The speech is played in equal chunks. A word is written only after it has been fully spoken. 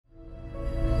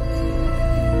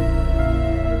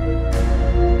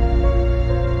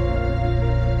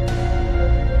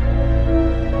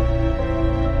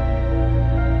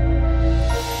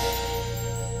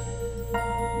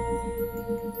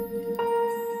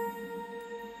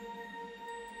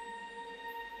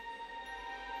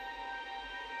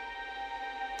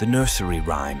The nursery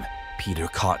rhyme, Peter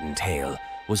Cottontail,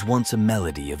 was once a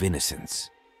melody of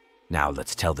innocence. Now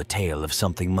let's tell the tale of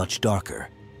something much darker.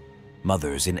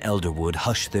 Mothers in Elderwood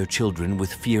hush their children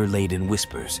with fear-laden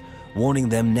whispers, warning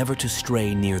them never to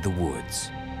stray near the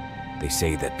woods. They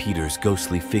say that Peter's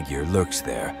ghostly figure lurks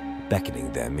there,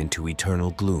 beckoning them into eternal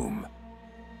gloom.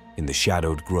 In the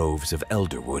shadowed groves of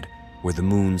Elderwood, where the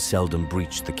moon seldom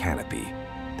breached the canopy,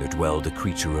 there dwelled a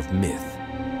creature of myth,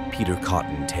 Peter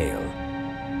Cottontail.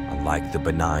 Unlike the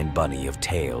benign bunny of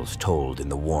tales told in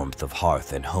the warmth of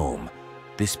hearth and home,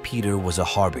 this Peter was a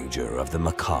harbinger of the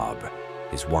macabre,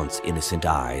 his once innocent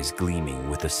eyes gleaming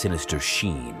with a sinister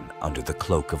sheen under the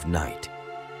cloak of night.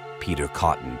 Peter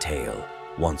Cottontail,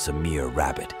 once a mere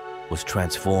rabbit, was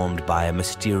transformed by a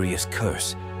mysterious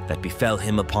curse that befell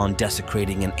him upon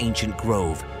desecrating an ancient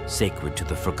grove sacred to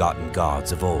the forgotten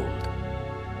gods of old.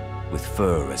 With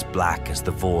fur as black as the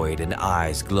void and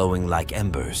eyes glowing like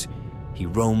embers, he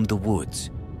roamed the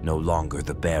woods, no longer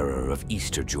the bearer of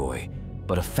Easter joy,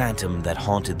 but a phantom that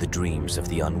haunted the dreams of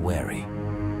the unwary.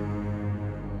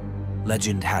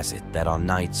 Legend has it that on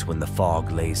nights when the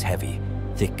fog lays heavy,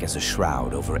 thick as a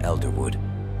shroud over Elderwood,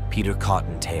 Peter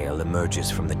Cottontail emerges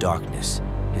from the darkness,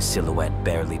 his silhouette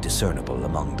barely discernible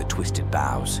among the twisted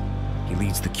boughs. He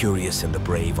leads the curious and the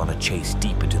brave on a chase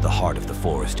deep into the heart of the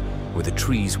forest, where the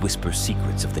trees whisper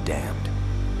secrets of the damned.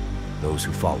 Those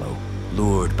who follow,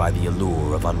 lured by the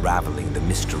allure of unraveling the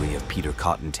mystery of Peter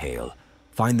Cottontail,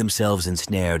 find themselves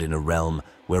ensnared in a realm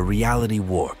where reality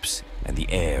warps and the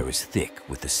air is thick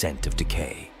with the scent of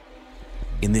decay.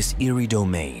 In this eerie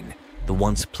domain, the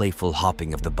once playful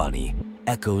hopping of the bunny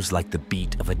echoes like the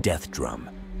beat of a death drum,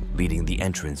 leading the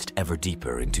entranced ever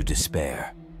deeper into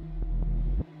despair.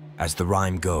 As the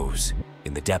rhyme goes,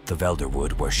 in the depth of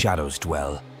Elderwood where shadows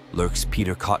dwell, lurks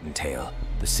Peter Cottontail,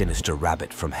 the sinister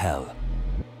rabbit from hell.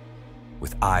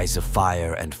 With eyes of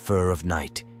fire and fur of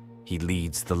night, he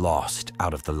leads the lost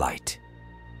out of the light.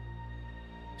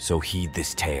 So heed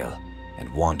this tale,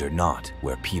 and wander not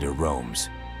where Peter roams,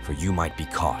 for you might be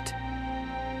caught.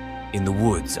 In the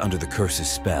woods under the curse's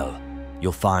spell,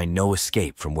 you'll find no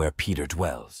escape from where Peter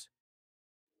dwells.